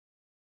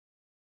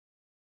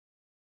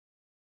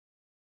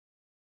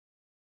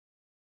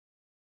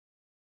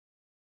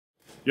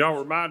Y'all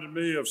reminded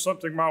me of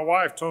something my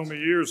wife told me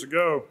years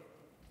ago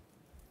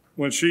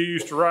when she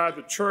used to ride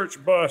the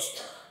church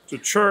bus to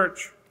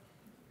church.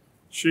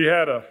 She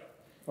had a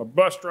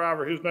bus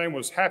driver. His name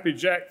was Happy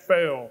Jack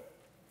Fell.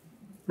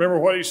 Remember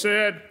what he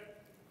said?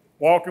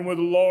 Walking with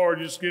the Lord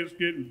just gets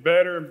getting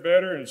better and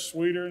better and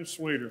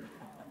sweeter.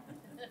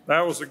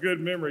 That was a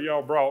good memory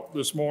y'all brought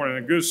this morning,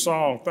 a good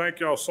song. Thank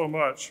y'all so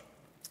much.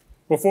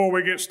 Before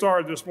we get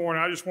started this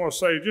morning, I just want to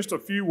say just a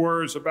few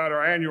words about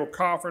our annual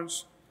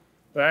conference,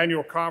 the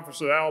annual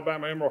conference of the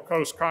Alabama Emerald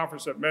Coast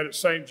Conference that met at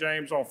St.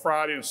 James on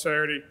Friday and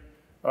Saturday.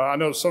 I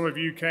know some of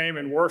you came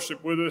and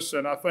worshiped with us,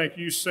 and I think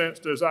you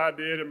sensed, as I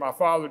did and my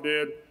father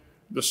did,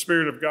 the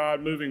Spirit of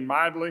God moving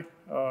mightily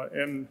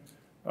in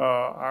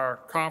our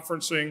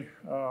conferencing,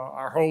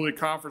 our holy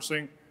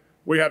conferencing.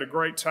 We had a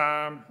great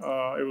time.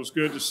 It was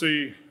good to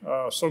see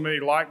so many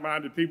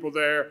like-minded people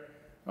there.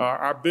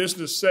 Our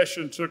business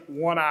session took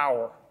 1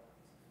 hour.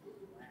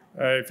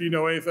 If you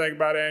know anything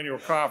about annual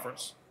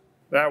conference,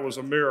 that was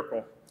a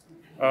miracle.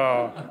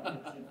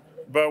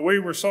 But we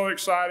were so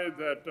excited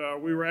that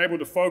we were able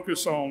to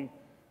focus on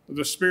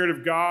the Spirit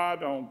of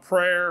God, on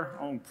prayer,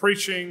 on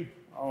preaching,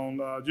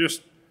 on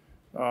just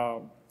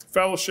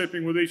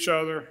fellowshipping with each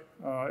other.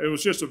 It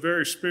was just a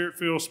very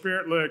spirit-filled,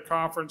 spirit-led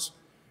conference.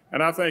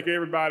 And I think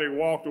everybody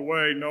walked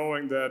away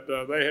knowing that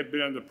they had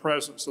been in the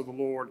presence of the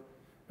Lord.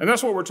 And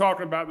that's what we're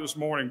talking about this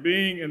morning,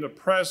 being in the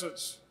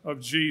presence of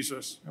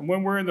Jesus. And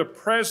when we're in the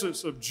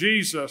presence of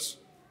Jesus,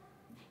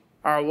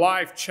 our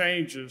life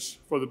changes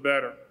for the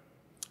better.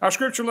 Our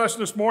scripture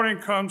lesson this morning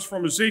comes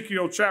from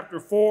Ezekiel chapter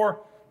 4.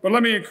 But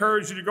let me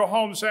encourage you to go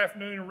home this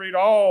afternoon and read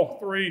all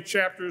 3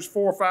 chapters,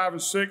 4, 5,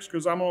 and 6,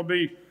 because I'm going to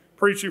be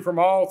preaching from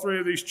all 3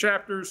 of these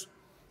chapters.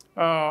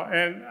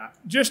 And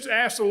just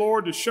ask the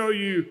Lord to show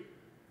you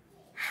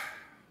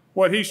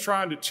what he's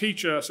trying to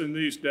teach us in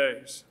these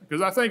days. Because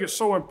I think it's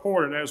so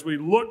important as we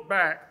look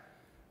back,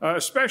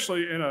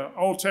 especially in an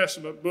Old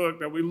Testament book,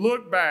 that we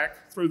look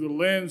back through the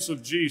lens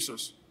of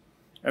Jesus.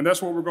 And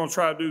that's what we're going to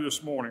try to do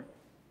this morning.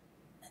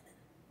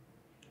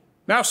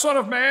 Now, son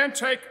of man,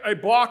 take a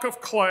block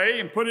of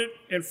clay and put it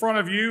in front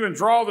of you and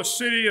draw the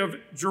city of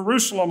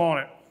Jerusalem on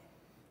it.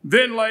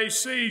 Then lay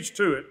siege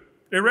to it.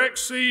 Erect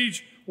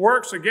siege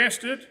works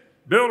against it.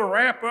 Build a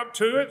ramp up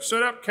to it.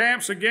 Set up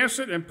camps against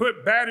it and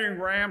put battering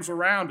rams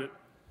around it.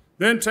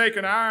 Then take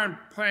an iron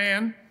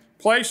pan,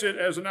 place it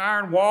as an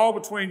iron wall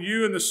between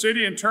you and the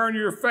city and turn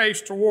your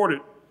face toward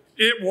it.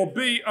 It will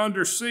be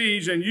under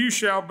siege and you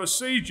shall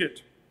besiege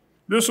it.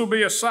 This will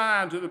be a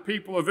sign to the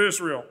people of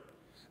Israel.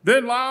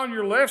 Then lie on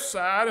your left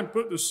side and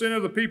put the sin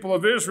of the people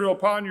of Israel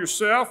upon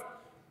yourself.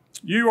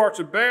 You are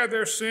to bear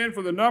their sin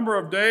for the number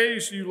of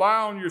days you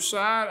lie on your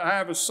side. I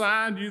have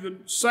assigned you the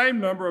same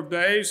number of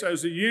days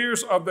as the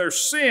years of their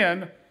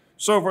sin.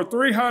 So for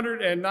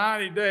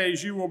 390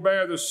 days you will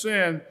bear the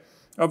sin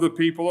of the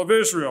people of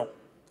Israel.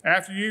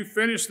 After you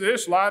finish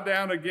this, lie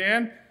down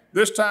again,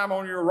 this time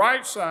on your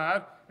right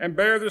side, and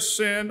bear the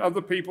sin of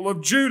the people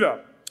of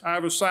Judah. I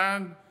have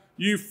assigned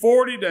you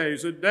 40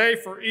 days, a day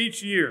for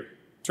each year.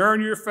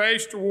 Turn your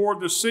face toward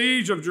the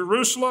siege of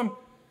Jerusalem,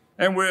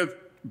 and with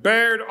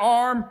bared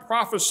arm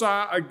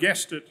prophesy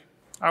against it.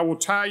 I will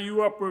tie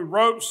you up with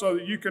ropes so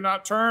that you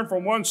cannot turn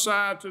from one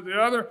side to the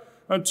other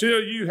until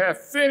you have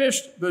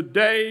finished the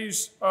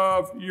days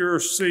of your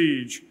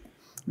siege.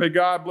 May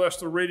God bless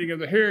the reading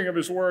and the hearing of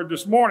his word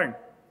this morning.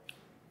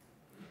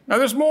 Now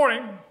this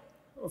morning,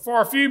 for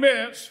a few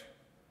minutes,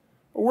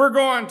 we're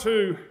going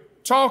to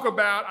talk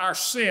about our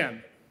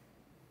sin.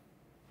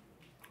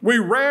 We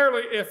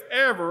rarely, if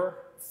ever,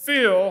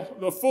 feel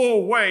the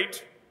full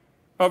weight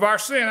of our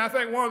sin. I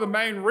think one of the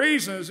main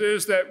reasons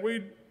is that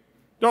we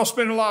don't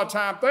spend a lot of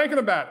time thinking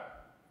about it.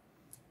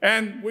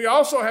 And we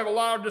also have a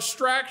lot of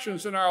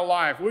distractions in our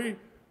life.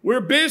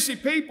 We're busy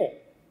people.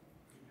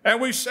 And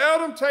we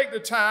seldom take the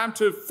time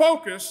to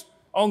focus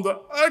on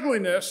the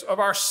ugliness of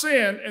our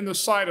sin in the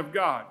sight of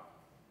God.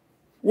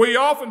 We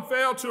often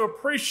fail to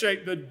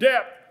appreciate the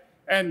depth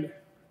and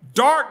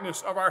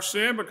darkness of our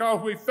sin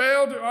because we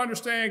fail to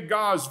understand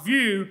God's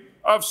view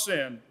of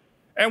sin.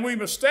 And we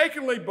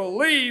mistakenly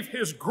believe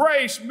his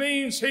grace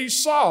means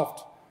he's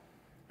soft.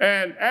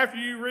 And after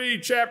you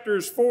read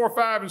chapters 4,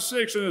 5, and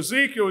 6 in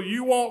Ezekiel,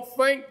 you won't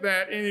think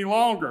that any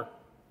longer.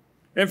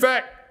 In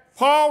fact,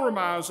 Paul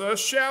reminds us,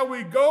 shall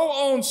we go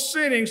on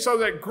sinning so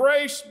that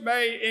grace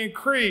may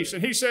increase?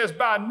 And he says,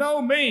 by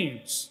no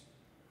means.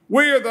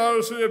 We are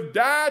those who have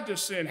died to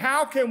sin.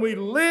 How can we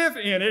live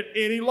in it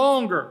any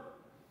longer?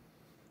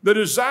 The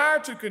desire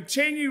to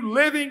continue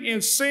living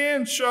in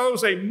sin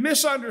shows a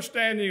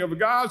misunderstanding of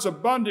God's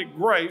abundant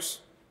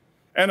grace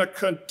and a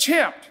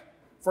contempt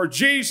for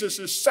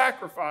Jesus'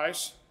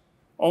 sacrifice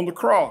on the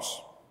cross.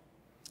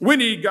 We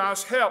need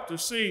God's help to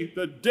see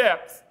the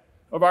depth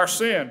of our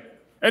sin.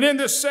 And in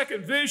this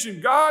second vision,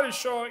 God is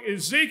showing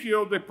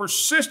Ezekiel the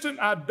persistent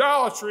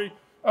idolatry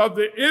of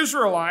the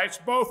Israelites,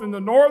 both in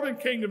the northern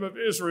kingdom of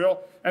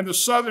Israel and the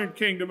southern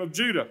kingdom of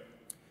Judah.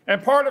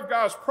 And part of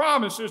God's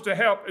promise is to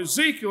help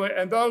Ezekiel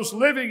and those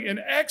living in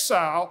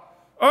exile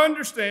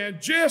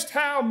understand just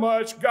how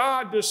much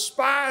God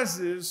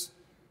despises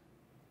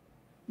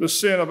the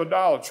sin of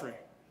idolatry.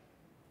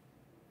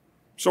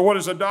 So what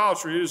is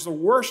idolatry? It is the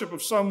worship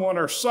of someone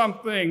or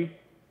something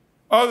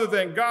other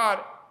than God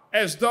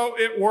as though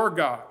it were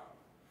God.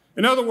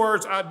 In other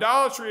words,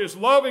 idolatry is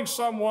loving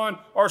someone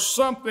or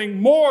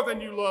something more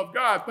than you love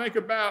God. Think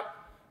about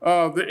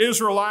the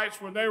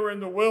Israelites when they were in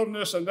the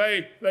wilderness and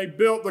they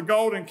built the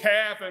golden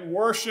calf and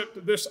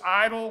worshiped this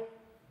idol.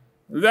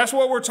 That's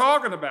what we're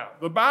talking about.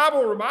 The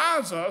Bible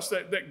reminds us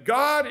that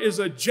God is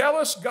a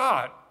jealous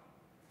God.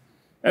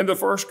 And the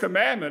first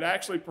commandment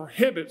actually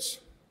prohibits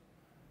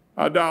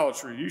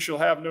idolatry. You shall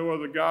have no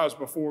other gods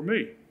before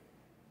me.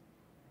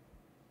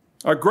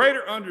 A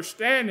greater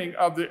understanding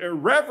of the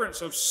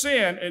irreverence of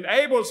sin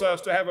enables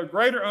us to have a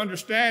greater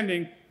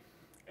understanding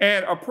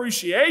and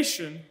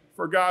appreciation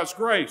for God's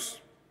grace.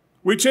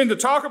 We tend to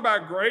talk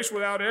about grace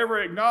without ever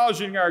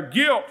acknowledging our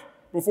guilt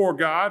before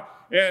God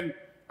and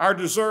our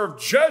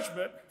deserved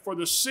judgment for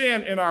the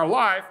sin in our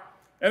life.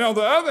 And on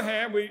the other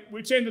hand,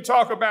 we tend to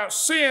talk about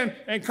sin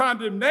and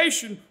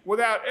condemnation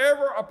without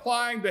ever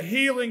applying the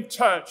healing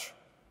touch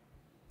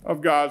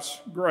of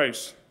God's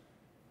grace.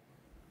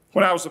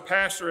 When I was a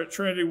pastor at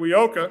Trinity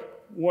Wetumpka,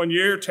 one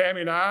year, Tammy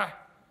and I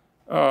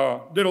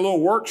did a little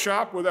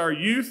workshop with our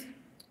youth.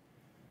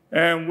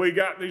 And we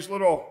got these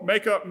little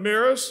makeup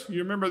mirrors. You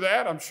remember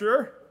that, I'm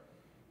sure.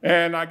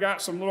 And I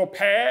got some little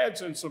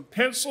pads and some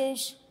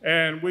pencils,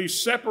 and we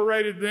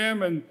separated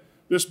them in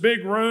this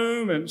big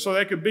room and so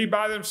they could be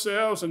by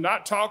themselves and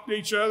not talk to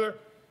each other.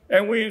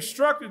 And we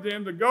instructed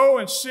them to go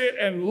and sit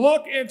and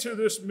look into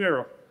this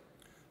mirror,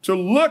 to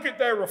look at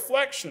their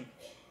reflection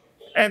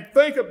and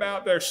think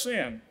about their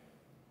sin.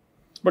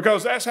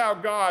 Because that's how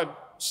God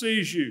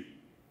sees you.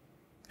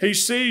 He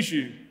sees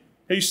you.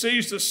 He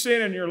sees the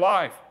sin in your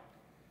life.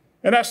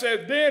 And I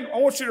said, then I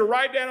want you to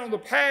write down on the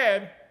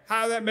pad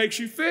how that makes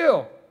you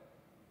feel.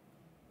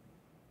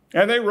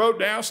 And they wrote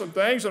down some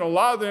things, and a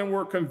lot of them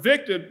were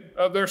convicted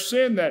of their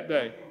sin that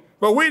day.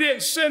 But we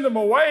didn't send them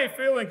away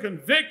feeling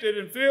convicted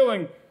and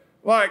feeling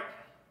like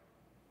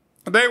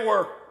they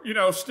were,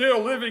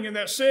 still living in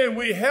that sin.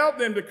 We helped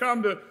them to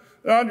come to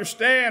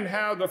understand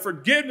how the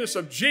forgiveness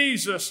of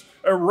Jesus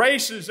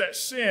erases that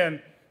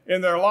sin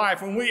in their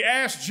life. When we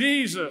ask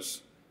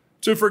Jesus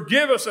to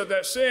forgive us of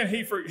that sin,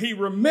 he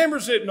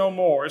remembers it no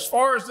more, as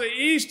far as the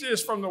east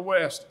is from the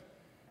west.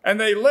 And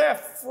they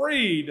left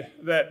freed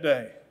that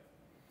day.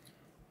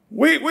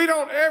 We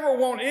don't ever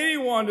want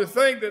anyone to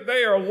think that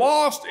they are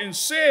lost in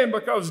sin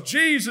because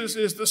Jesus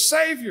is the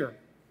Savior.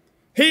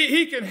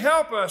 He can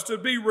help us to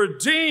be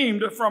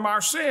redeemed from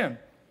our sin.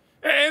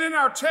 And in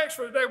our text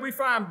for today, we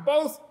find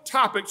both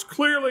topics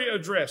clearly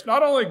addressed.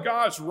 Not only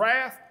God's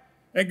wrath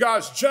and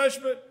God's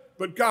judgment,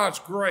 but God's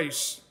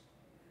grace.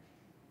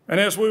 And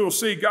as we will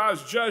see,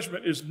 God's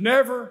judgment is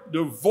never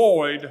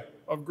devoid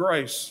of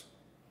grace.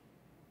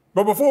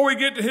 But before we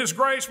get to His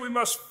grace, we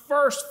must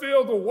first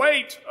feel the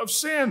weight of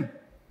sin.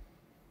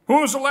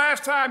 When was the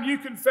last time you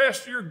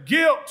confessed your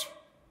guilt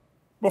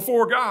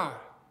before God?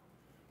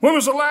 When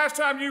was the last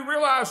time you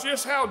realized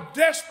just how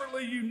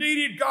desperately you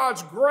needed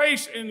God's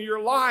grace in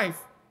your life?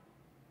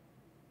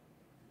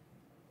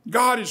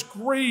 God is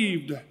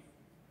grieved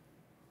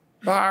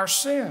by our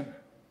sin.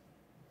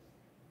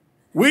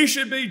 We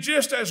should be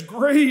just as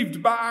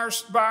grieved by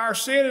our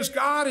sin as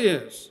God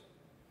is.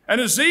 And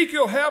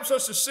Ezekiel helps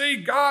us to see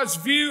God's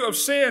view of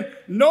sin,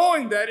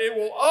 knowing that it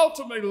will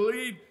ultimately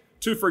lead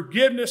to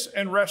forgiveness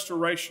and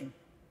restoration.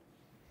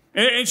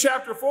 In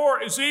chapter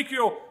 4,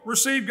 Ezekiel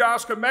received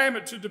God's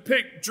commandment to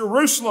depict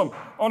Jerusalem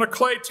on a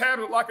clay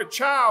tablet like a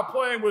child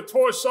playing with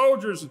toy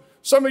soldiers.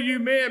 Some of you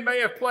men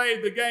may have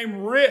played the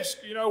game Risk,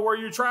 where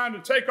you're trying to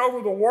take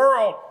over the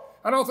world.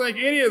 I don't think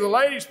any of the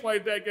ladies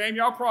played that game.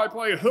 Y'all probably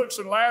played hooks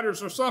and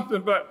ladders or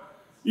something. But,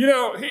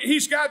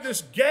 he's got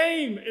this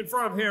game in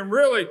front of him,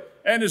 really.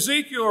 And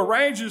Ezekiel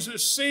arranges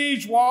this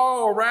siege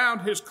wall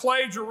around his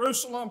clay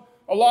Jerusalem,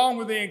 along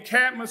with the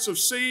encampments of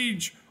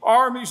siege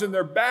armies and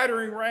their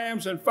battering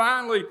rams. And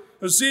finally,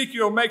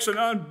 Ezekiel makes an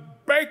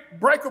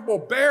unbreakable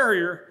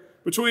barrier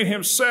between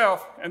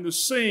himself and the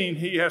scene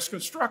he has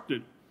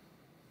constructed.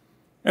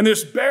 And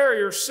this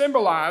barrier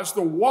symbolized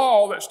the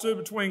wall that stood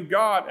between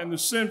God and the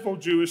sinful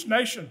Jewish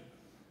nation,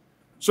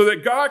 so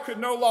that God could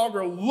no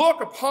longer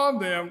look upon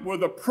them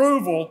with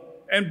approval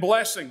and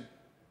blessing.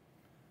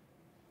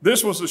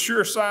 This was a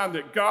sure sign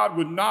that God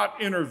would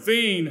not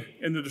intervene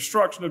in the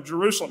destruction of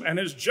Jerusalem, and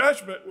His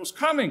judgment was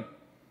coming.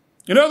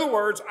 In other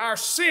words, our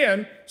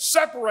sin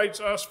separates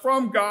us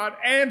from God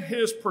and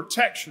His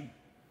protection.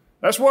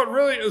 That's what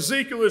really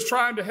Ezekiel is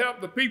trying to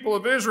help the people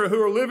of Israel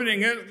who are living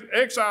in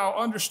exile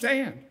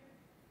understand.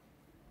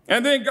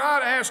 And then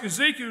God asked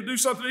Ezekiel to do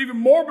something even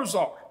more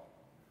bizarre.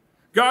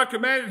 God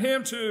commanded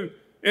him to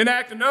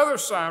enact another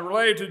sign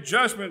related to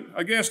judgment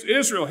against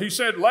Israel. He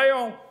said, lay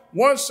on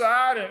one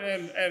side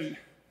and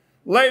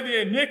lay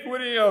the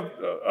iniquity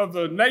of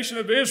the nation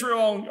of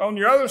Israel on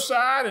your other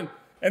side,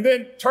 and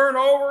then turn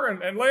over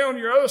and lay on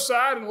your other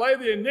side and lay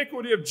the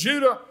iniquity of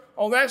Judah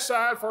on that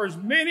side for as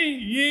many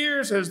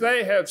years as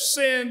they have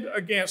sinned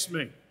against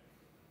me.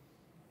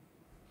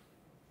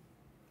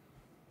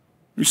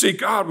 You see,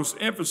 God was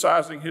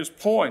emphasizing his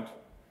point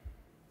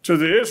to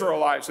the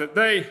Israelites that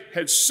they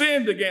had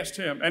sinned against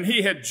him and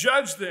he had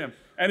judged them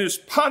and his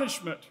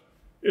punishment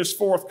is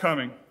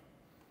forthcoming.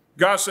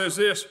 God says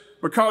this,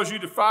 because you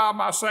defile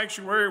my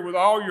sanctuary with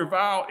all your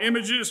vile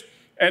images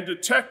and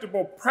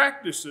detestable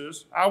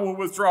practices, I will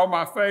withdraw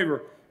my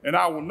favor and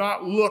I will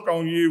not look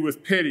on you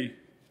with pity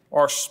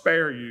or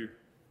spare you.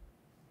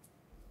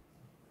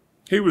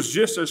 He was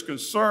just as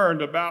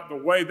concerned about the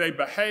way they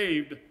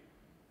behaved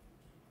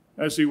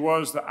as he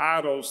was the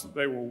idols that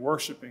they were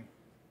worshiping.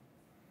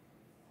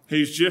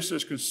 He's just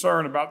as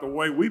concerned about the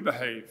way we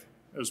behave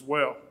as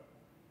well.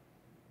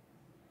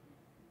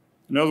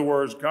 In other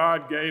words,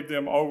 God gave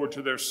them over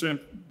to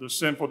the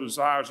sinful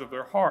desires of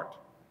their heart.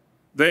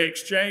 They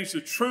exchanged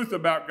the truth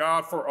about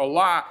God for a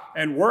lie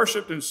and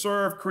worshiped and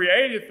served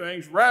created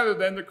things rather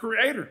than the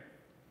Creator.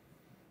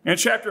 And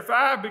chapter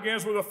 5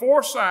 begins with a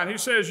fourth sign. He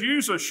says,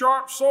 use a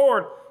sharp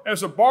sword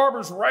as a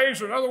barber's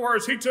razor. In other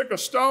words, he took a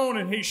stone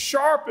and he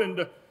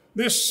sharpened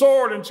this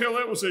sword until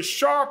it was as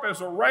sharp as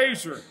a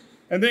razor.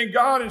 And then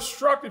God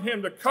instructed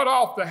him to cut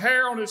off the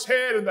hair on his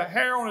head and the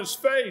hair on his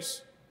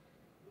face.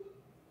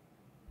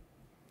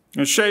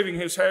 And shaving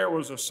his hair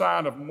was a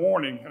sign of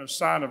mourning and a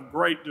sign of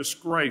great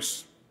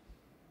disgrace.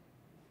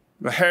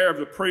 The hair of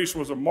the priest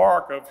was a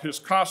mark of his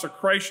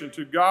consecration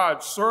to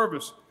God's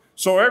service.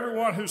 So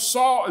everyone who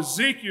saw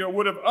Ezekiel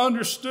would have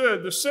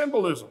understood the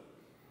symbolism.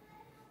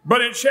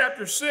 But in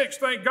chapter 6,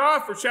 thank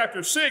God for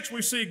chapter 6,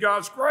 we see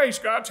God's grace.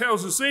 God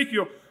tells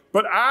Ezekiel,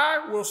 but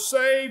I will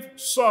save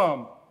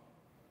some,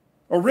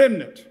 a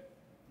remnant.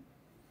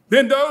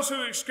 Then those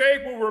who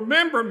escape will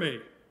remember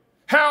me,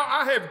 how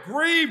I have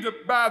grieved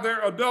by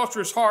their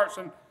adulterous hearts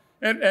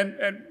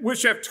and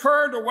which have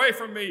turned away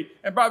from me,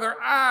 and by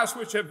their eyes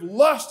which have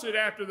lusted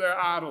after their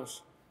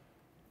idols.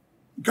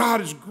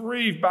 God is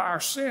grieved by our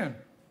sin.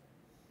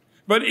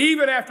 But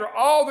even after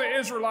all the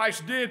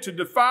Israelites did to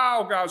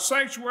defile God's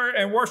sanctuary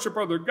and worship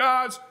other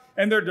gods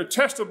and their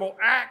detestable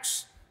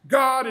acts,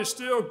 God is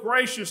still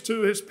gracious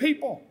to his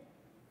people.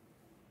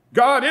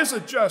 God is a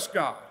just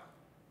God,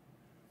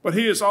 but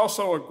he is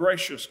also a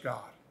gracious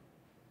God.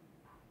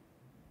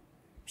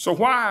 So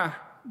why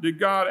did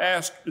God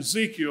ask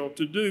Ezekiel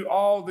to do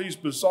all these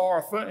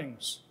bizarre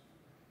things?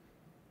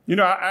 You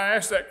know, I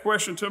asked that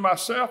question to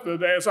myself the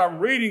other day as I'm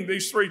reading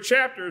these 3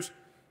 chapters.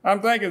 I'm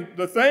thinking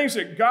the things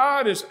that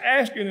God is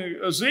asking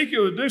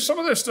Ezekiel to do, some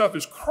of this stuff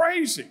is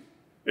crazy.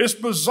 It's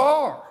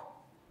bizarre.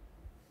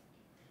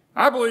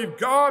 I believe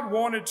God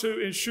wanted to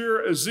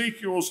ensure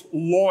Ezekiel's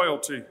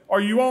loyalty.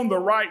 Are you on the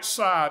right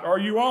side? Are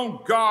you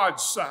on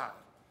God's side?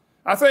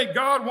 I think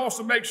God wants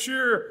to make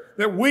sure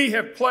that we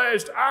have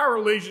pledged our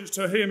allegiance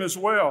to him as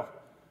well.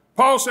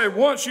 Paul said,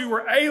 once you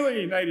were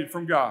alienated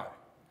from God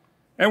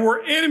and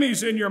were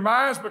enemies in your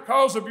minds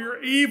because of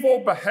your evil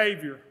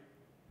behavior.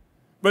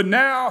 But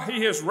now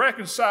he has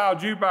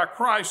reconciled you by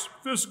Christ's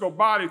physical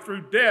body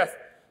through death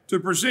to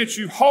present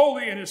you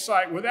holy in his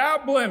sight,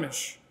 without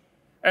blemish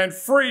and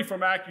free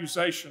from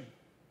accusation.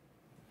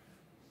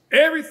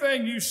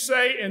 Everything you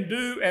say and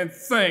do and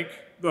think,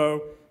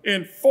 though,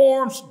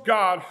 informs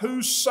God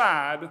whose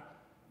side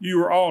you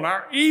are on.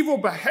 Our evil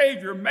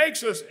behavior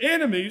makes us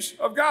enemies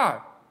of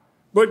God.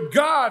 But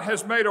God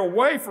has made a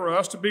way for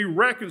us to be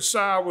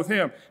reconciled with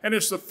him. And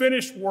it's the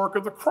finished work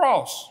of the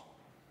cross.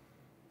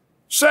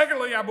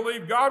 Secondly, I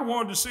believe God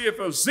wanted to see if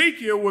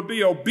Ezekiel would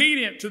be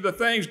obedient to the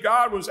things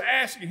God was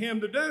asking him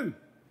to do.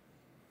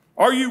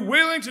 Are you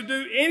willing to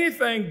do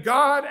anything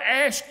God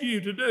asked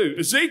you to do?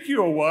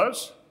 Ezekiel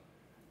was.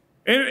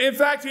 In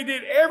fact, he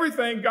did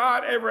everything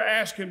God ever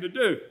asked him to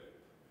do.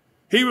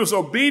 He was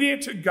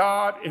obedient to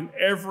God in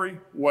every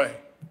way.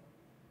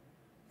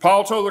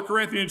 Paul told the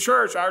Corinthian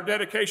church, our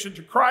dedication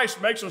to Christ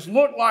makes us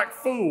look like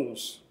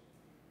fools.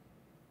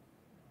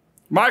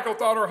 Michal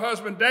thought her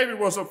husband David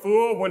was a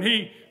fool when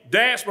he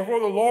danced before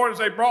the Lord as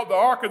they brought the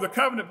Ark of the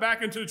Covenant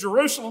back into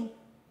Jerusalem.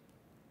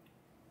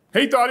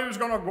 He thought he was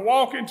going to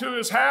walk into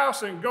his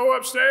house and go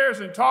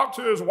upstairs and talk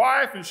to his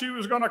wife, and she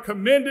was going to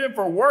commend him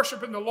for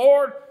worshiping the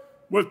Lord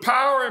with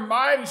power and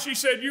might, and she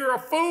said, you're a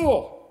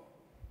fool.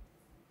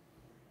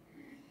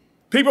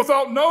 People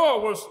thought Noah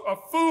was a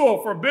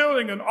fool for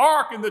building an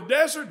ark in the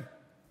desert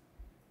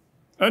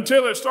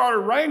until it started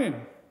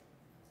raining.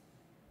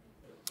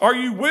 Are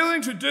you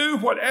willing to do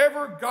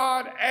whatever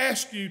God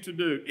asks you to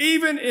do,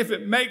 even if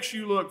it makes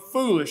you look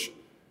foolish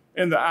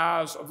in the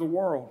eyes of the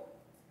world?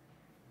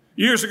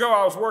 Years ago,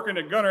 I was working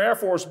at Gunner Air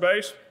Force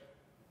Base.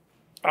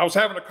 I was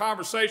having a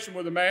conversation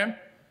with a man,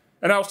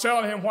 and I was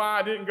telling him why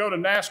I didn't go to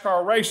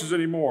NASCAR races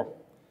anymore.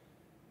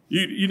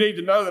 You need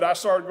to know that I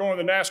started going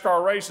to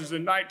NASCAR races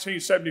in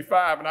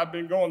 1975, and I've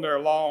been going there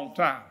a long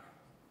time.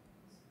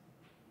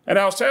 And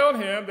I was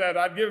telling him that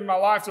I'd given my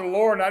life to the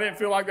Lord, and I didn't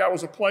feel like that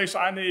was a place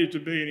I needed to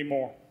be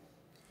anymore.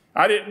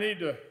 I didn't need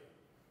to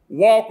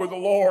walk with the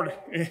Lord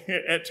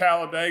at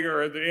Talladega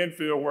or at the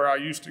infield where I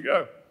used to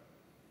go.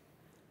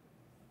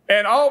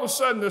 And all of a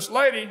sudden, this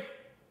lady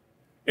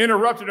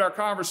interrupted our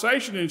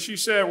conversation, and she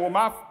said, well,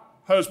 my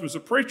husband's a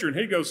preacher, and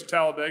he goes to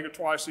Talladega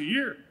twice a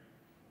year.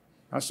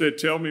 I said,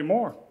 tell me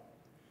more.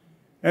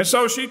 And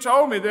so she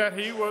told me that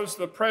he was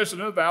the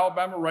president of the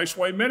Alabama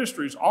Raceway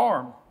Ministries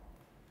arm.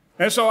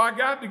 And so I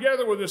got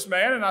together with this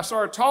man and I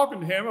started talking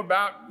to him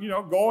about,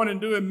 going and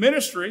doing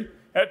ministry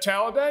at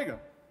Talladega.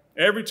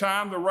 Every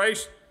time the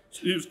race,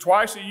 it was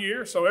twice a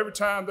year, so every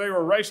time they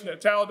were racing at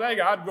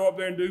Talladega, I'd go up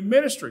there and do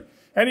ministry.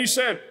 And he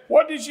said,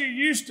 what did you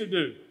used to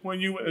do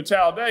when you went to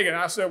Talladega? And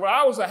I said, well,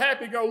 I was a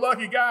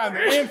happy-go-lucky guy in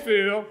the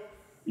infield,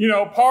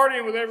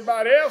 partying with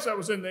everybody else that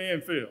was in the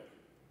infield.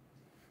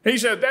 He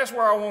said, that's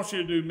where I want you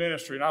to do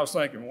ministry. And I was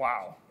thinking,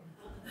 wow,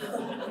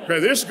 okay,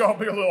 this is going to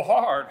be a little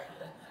hard.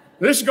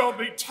 This is going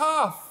to be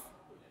tough.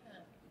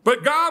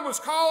 But God was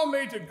calling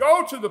me to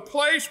go to the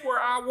place where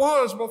I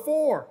was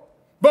before,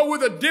 but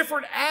with a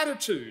different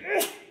attitude.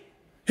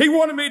 He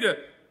wanted me to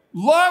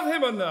love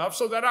him enough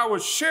so that I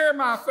would share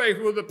my faith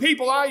with the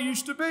people I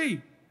used to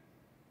be.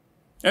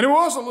 And it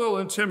was a little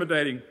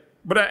intimidating,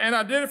 and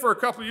I did it for a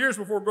couple of years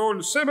before going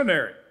to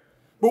seminary.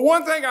 But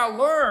one thing I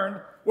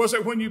learned was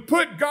that when you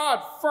put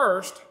God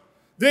first,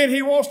 then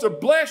he wants to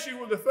bless you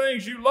with the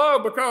things you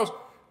love, because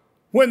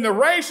when the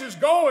race is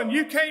going,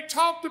 you can't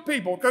talk to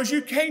people because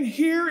you can't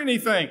hear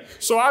anything.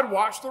 So I'd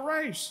watch the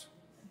race.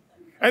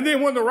 And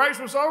then when the race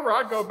was over,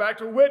 I'd go back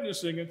to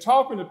witnessing and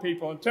talking to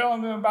people and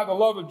telling them about the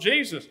love of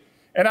Jesus.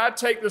 And I'd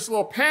take this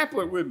little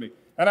pamphlet with me.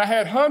 And I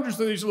had hundreds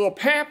of these little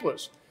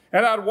pamphlets.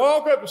 And I'd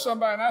walk up to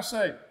somebody and I'd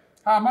say,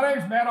 hi, my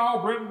name's Matt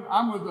Albritton.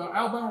 I'm with the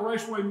Alabama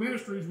Raceway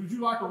Ministries. Would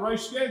you like a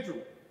race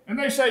schedule? And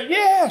they say,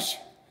 yes.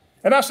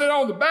 And I said,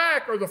 on the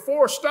back are the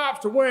 4 stops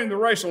to win the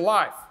race of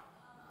life.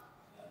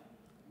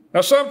 Now,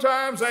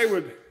 sometimes they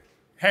would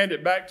hand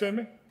it back to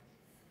me.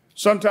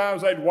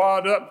 Sometimes they'd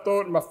wad up and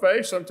throw it in my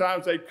face.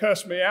 Sometimes they'd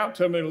cuss me out,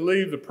 tell me to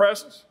leave the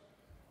presence.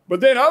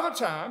 But then other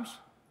times,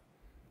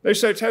 they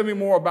say, tell me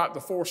more about the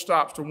 4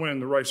 stops to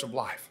win the race of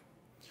life.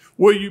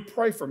 Will you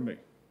pray for me?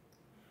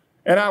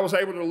 And I was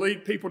able to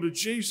lead people to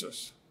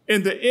Jesus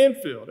in the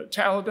infield at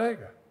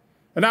Talladega.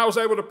 And I was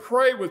able to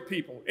pray with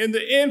people in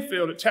the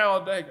infield at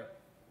Talladega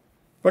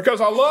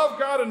because I love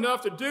God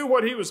enough to do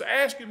what he was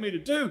asking me to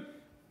do.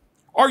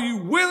 Are you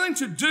willing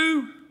to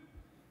do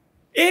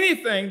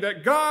anything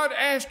that God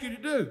asks you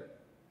to do?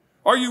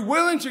 Are you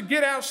willing to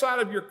get outside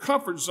of your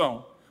comfort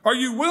zone? Are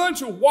you willing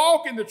to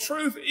walk in the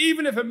truth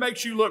even if it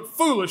makes you look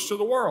foolish to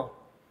the world?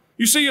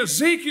 You see,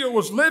 Ezekiel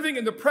was living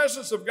in the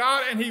presence of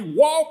God and he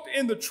walked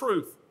in the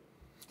truth.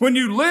 When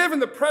you live in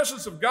the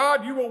presence of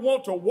God, you will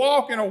want to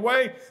walk in a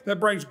way that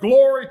brings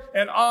glory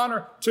and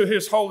honor to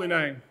his holy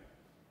name.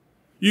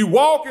 You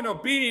walk in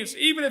obedience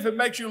even if it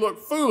makes you look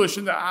foolish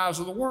in the eyes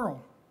of the world.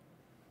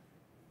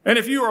 And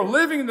if you are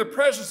living in the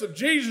presence of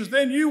Jesus,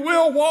 then you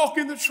will walk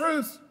in the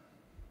truth.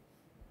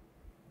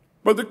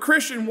 But the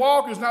Christian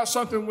walk is not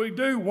something we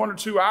do 1 or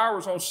 2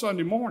 hours on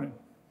Sunday morning.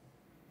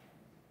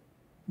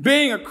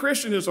 Being a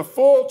Christian is a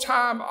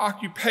full-time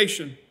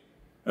occupation.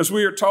 As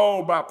we are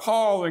told by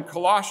Paul in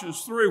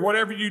Colossians 3,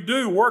 whatever you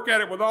do, work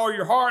at it with all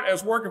your heart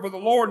as working for the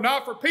Lord,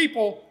 not for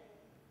people.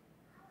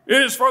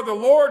 It is for the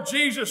Lord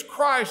Jesus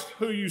Christ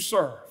who you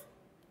serve.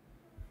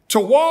 To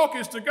walk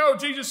is to go.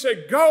 Jesus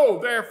said, go,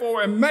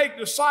 therefore, and make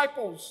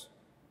disciples.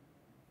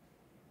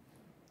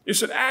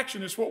 It's an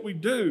action. It's what we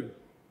do.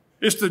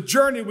 It's the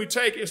journey we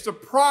take. It's the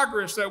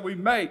progress that we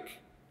make.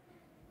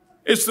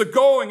 It's the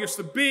going. It's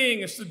the being.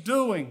 It's the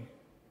doing.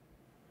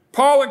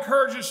 Paul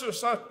encourages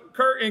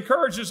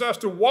us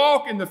to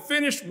walk in the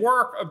finished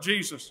work of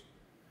Jesus.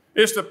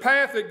 It's the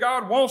path that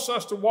God wants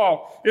us to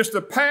walk. It's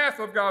the path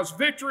of God's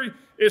victory.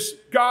 It's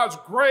God's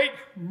great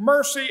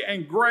mercy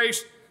and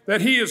grace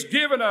that he has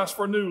given us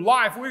for new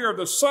life. We are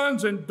the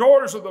sons and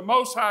daughters of the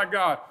Most High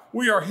God.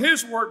 We are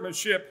his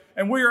workmanship,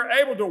 and we are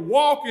able to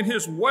walk in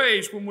his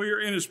ways when we are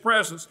in his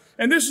presence.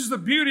 And this is the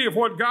beauty of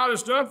what God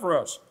has done for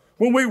us.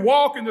 When we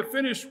walk in the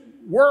finished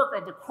work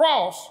of the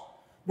cross,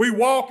 we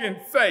walk in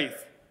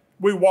faith.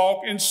 We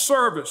walk in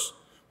service.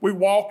 We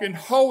walk in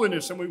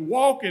holiness, and we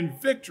walk in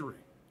victory.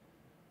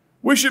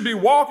 We should be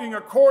walking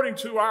according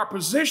to our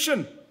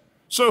position.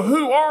 So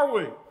who are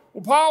we?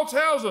 Well, Paul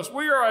tells us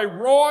we are a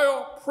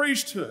royal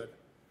priesthood.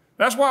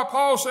 That's why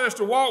Paul says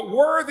to walk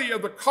worthy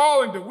of the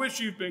calling to which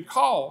you've been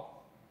called.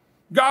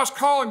 God's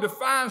calling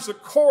defines the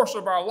course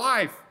of our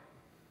life.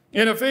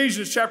 In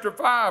Ephesians chapter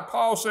 5,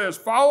 Paul says,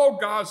 follow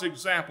God's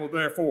example,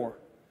 therefore,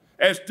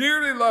 as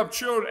dearly loved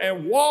children,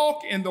 and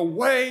walk in the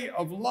way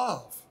of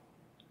love,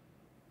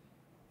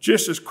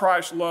 just as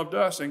Christ loved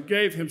us and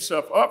gave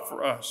himself up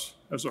for us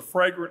as a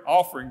fragrant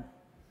offering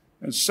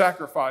and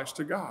sacrifice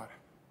to God.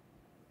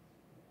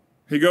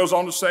 He goes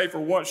on to say, for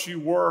once you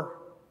were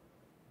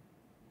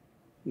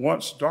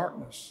once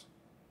darkness.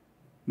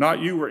 Not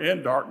you were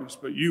in darkness,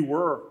 but you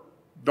were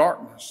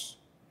darkness.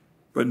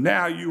 But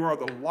now you are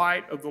the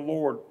light of the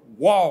Lord.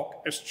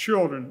 Walk as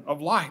children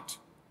of light.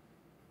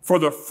 For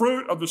the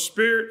fruit of the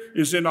Spirit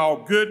is in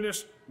all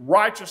goodness,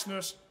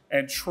 righteousness,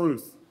 and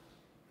truth.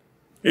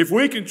 If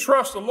we can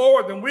trust the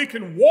Lord, then we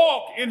can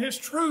walk in his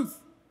truth.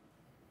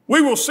 We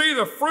will see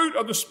the fruit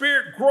of the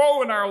Spirit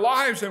grow in our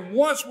lives, and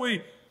once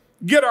we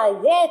get our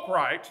walk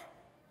right,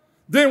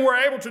 then we're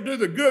able to do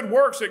the good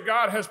works that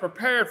God has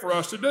prepared for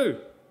us to do.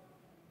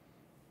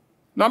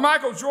 Now,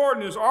 Michael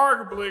Jordan is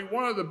arguably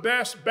one of the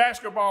best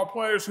basketball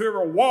players who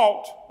ever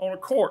walked on a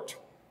court.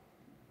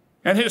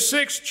 And his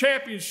 6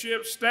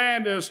 championships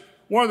stand as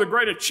one of the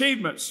great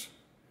achievements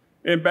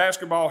in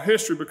basketball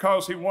history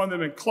because he won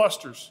them in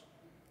clusters.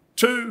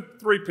 2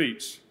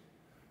 three-peats,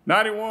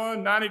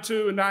 91,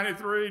 92, and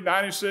 93,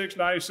 96,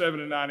 97,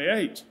 and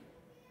 98.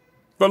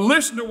 But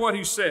listen to what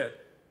he said.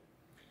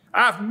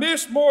 I've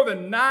missed more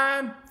than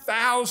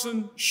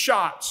 9,000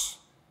 shots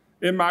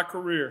in my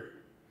career.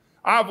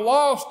 I've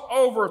lost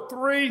over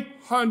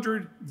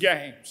 300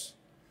 games.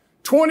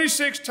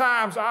 26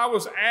 times I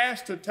was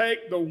asked to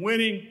take the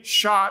winning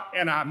shot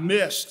and I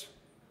missed.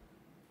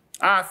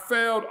 I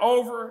failed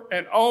over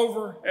and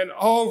over and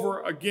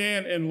over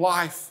again in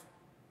life.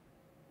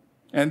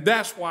 And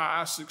that's why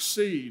I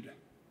succeed.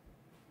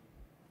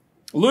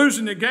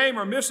 Losing a game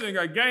or missing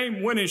a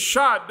game-winning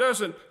shot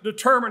doesn't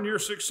determine your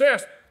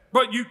success,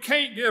 but you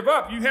can't give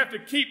up. You have to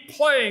keep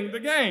playing the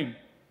game.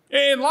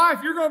 In life,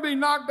 you're going to be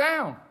knocked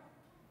down.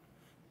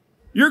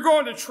 You're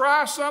going to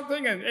try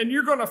something and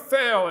you're going to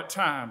fail at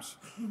times,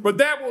 but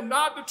that will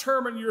not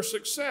determine your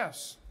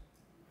success.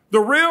 The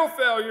real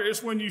failure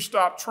is when you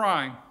stop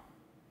trying.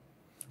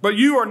 But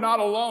you are not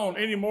alone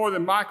any more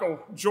than Michael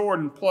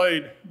Jordan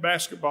played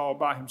basketball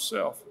by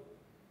himself.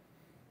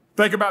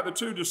 Think about the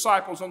 2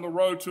 disciples on the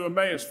road to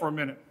Emmaus for a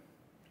minute.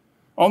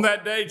 On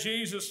that day,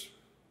 Jesus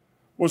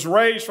was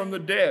raised from the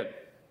dead.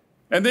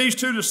 And these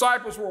 2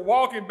 disciples were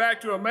walking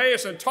back to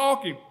Emmaus and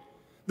talking.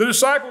 The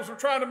disciples were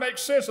trying to make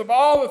sense of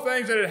all the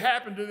things that had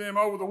happened to them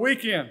over the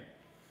weekend.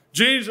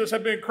 Jesus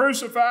had been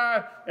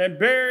crucified and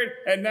buried,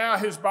 and now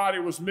his body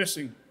was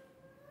missing.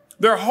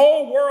 Their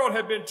whole world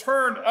had been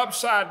turned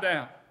upside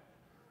down.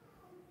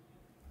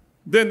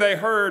 Then they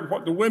heard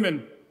what the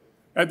women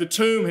at the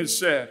tomb had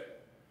said,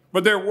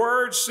 but their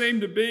words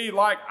seemed to be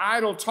like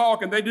idle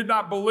talk, and they did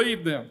not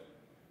believe them.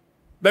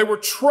 They were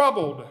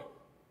troubled.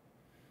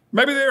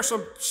 Maybe there are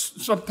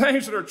some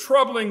things that are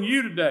troubling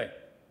you today.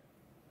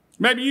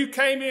 Maybe you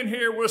came in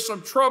here with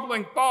some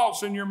troubling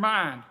thoughts in your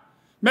mind.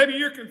 Maybe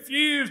you're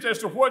confused as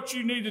to what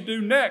you need to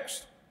do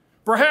next.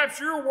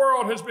 Perhaps your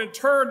world has been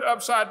turned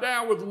upside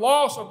down with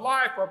loss of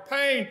life or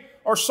pain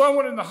or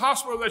someone in the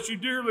hospital that you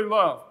dearly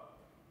love.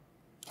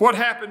 What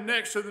happened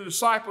next to the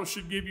disciples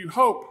should give you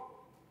hope.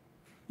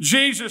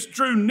 Jesus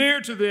drew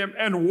near to them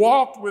and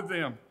walked with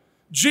them.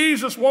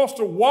 Jesus wants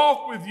to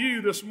walk with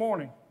you this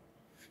morning.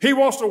 He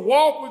wants to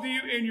walk with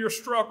you in your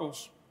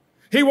struggles.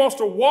 He wants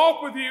to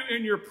walk with you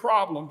in your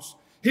problems.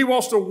 He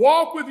wants to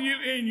walk with you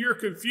in your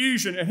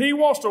confusion, and he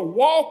wants to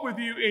walk with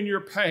you in your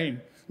pain.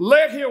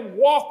 Let him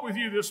walk with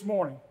you this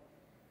morning.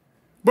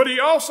 But he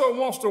also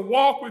wants to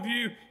walk with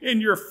you in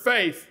your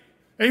faith.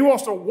 And he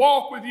wants to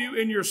walk with you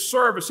in your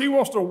service. He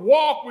wants to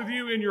walk with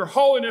you in your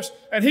holiness,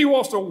 and he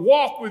wants to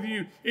walk with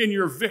you in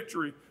your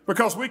victory,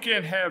 because we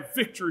can have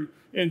victory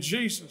in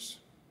Jesus.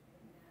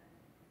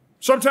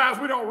 Sometimes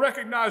we don't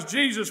recognize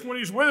Jesus when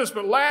he's with us,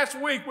 but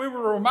last week we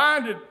were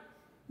reminded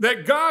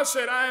that God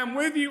said, I am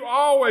with you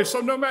always.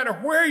 So no matter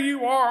where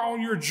you are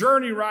on your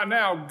journey right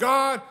now,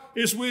 God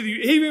is with you.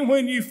 Even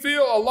when you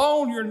feel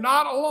alone, you're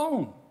not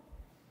alone.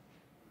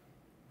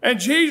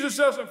 And Jesus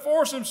doesn't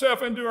force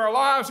himself into our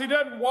lives. He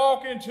doesn't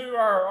walk into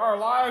our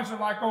lives and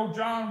like old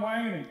John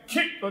Wayne and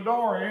kick the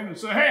door in and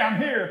say, hey, I'm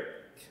here.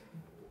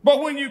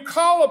 But when you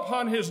call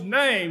upon his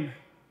name,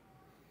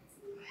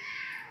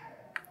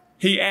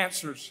 he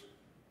answers.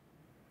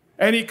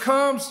 And he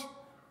comes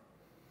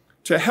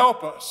to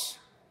help us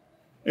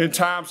in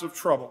times of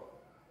trouble.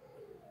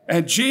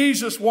 And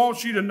Jesus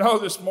wants you to know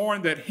this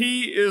morning that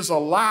he is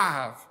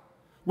alive.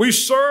 We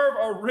serve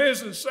a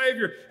risen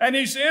Savior, and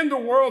he's in the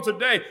world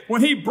today.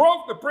 When he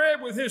broke the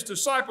bread with his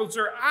disciples,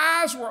 their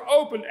eyes were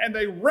opened and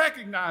they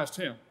recognized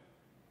him.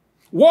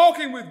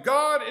 Walking with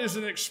God is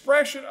an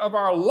expression of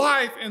our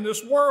life in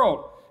this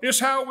world.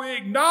 It's how we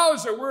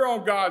acknowledge that we're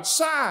on God's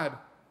side.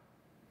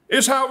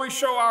 It's how we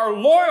show our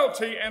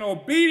loyalty and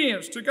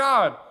obedience to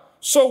God.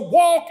 So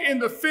walk in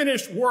the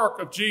finished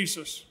work of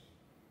Jesus.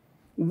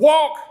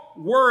 Walk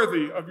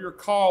worthy of your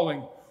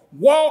calling.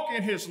 Walk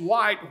in his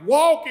light.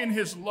 Walk in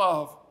his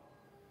love.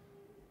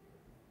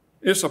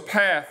 It's a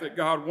path that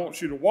God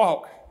wants you to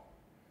walk.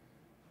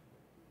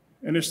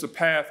 And it's the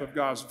path of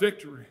God's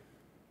victory.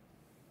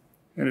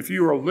 And if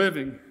you are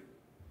living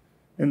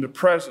in the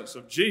presence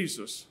of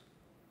Jesus,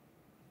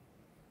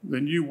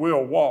 then you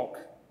will walk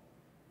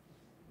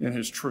in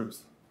his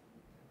truth.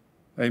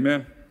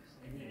 Amen?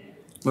 Amen.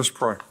 Let's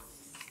pray.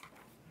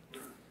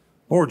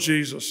 Lord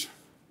Jesus,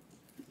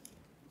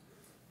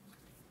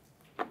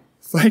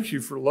 thank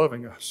you for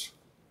loving us.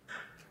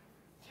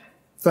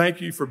 Thank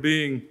you for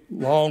being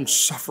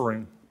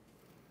long-suffering.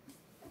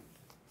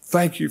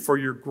 Thank you for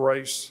your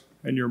grace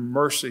and your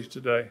mercy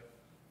today.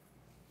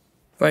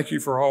 Thank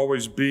you for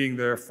always being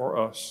there for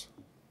us.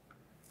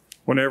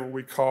 Whenever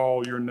we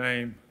call your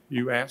name,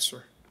 you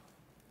answer.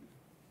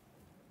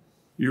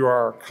 You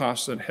are our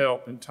constant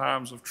help in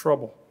times of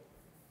trouble.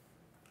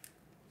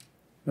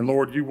 And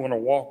Lord, you want to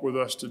walk with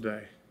us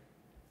today.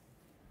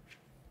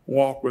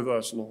 Walk with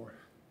us, Lord.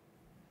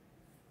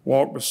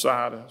 Walk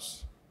beside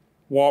us.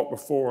 walk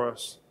before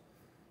us.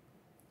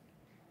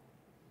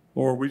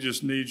 Lord, we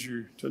just need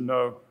you to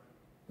know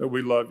that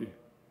we love you,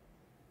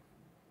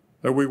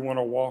 that we want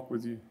to walk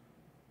with you.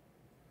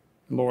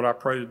 And Lord, I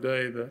pray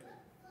today that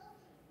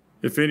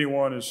if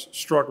anyone is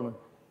struggling,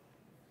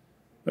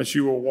 that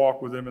you will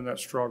walk with them in that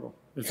struggle.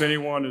 If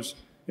anyone is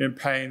in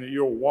pain, that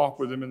you'll walk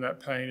with them in that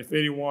pain. If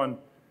anyone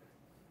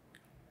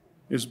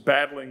is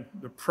battling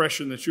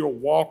depression, that you'll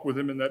walk with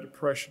them in that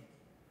depression.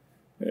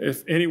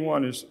 If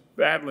anyone is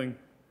battling,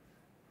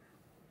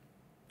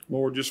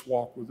 Lord, just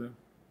walk with them.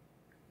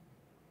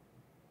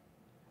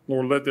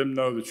 Lord, let them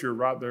know that you're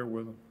right there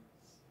with them,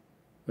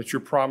 that your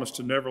promise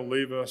to never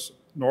leave us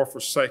nor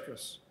forsake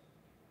us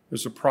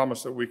is a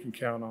promise that we can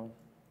count on.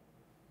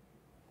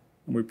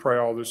 And we pray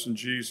all this in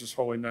Jesus'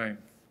 holy name.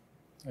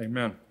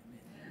 Amen.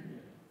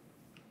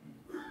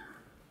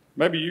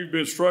 Maybe you've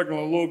been struggling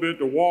a little bit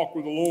to walk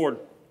with the Lord,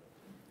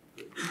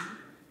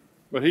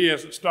 but he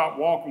hasn't stopped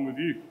walking with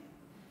you.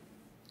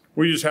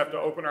 We just have to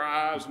open our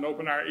eyes and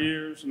open our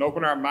ears and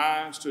open our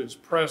minds to his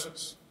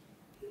presence,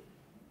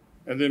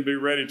 and then be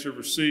ready to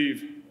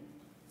receive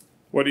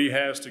what he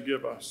has to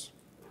give us.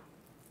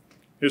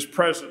 His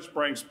presence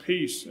brings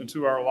peace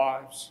into our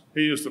lives.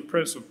 He is the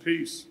Prince of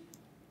Peace.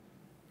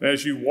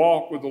 As you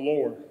walk with the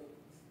Lord,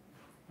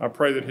 I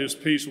pray that his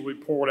peace will be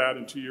poured out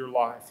into your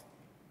life,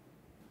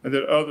 and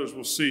that others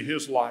will see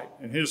his light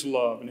and his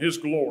love and his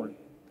glory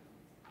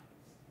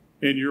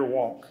in your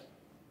walk.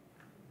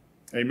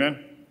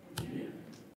 Amen.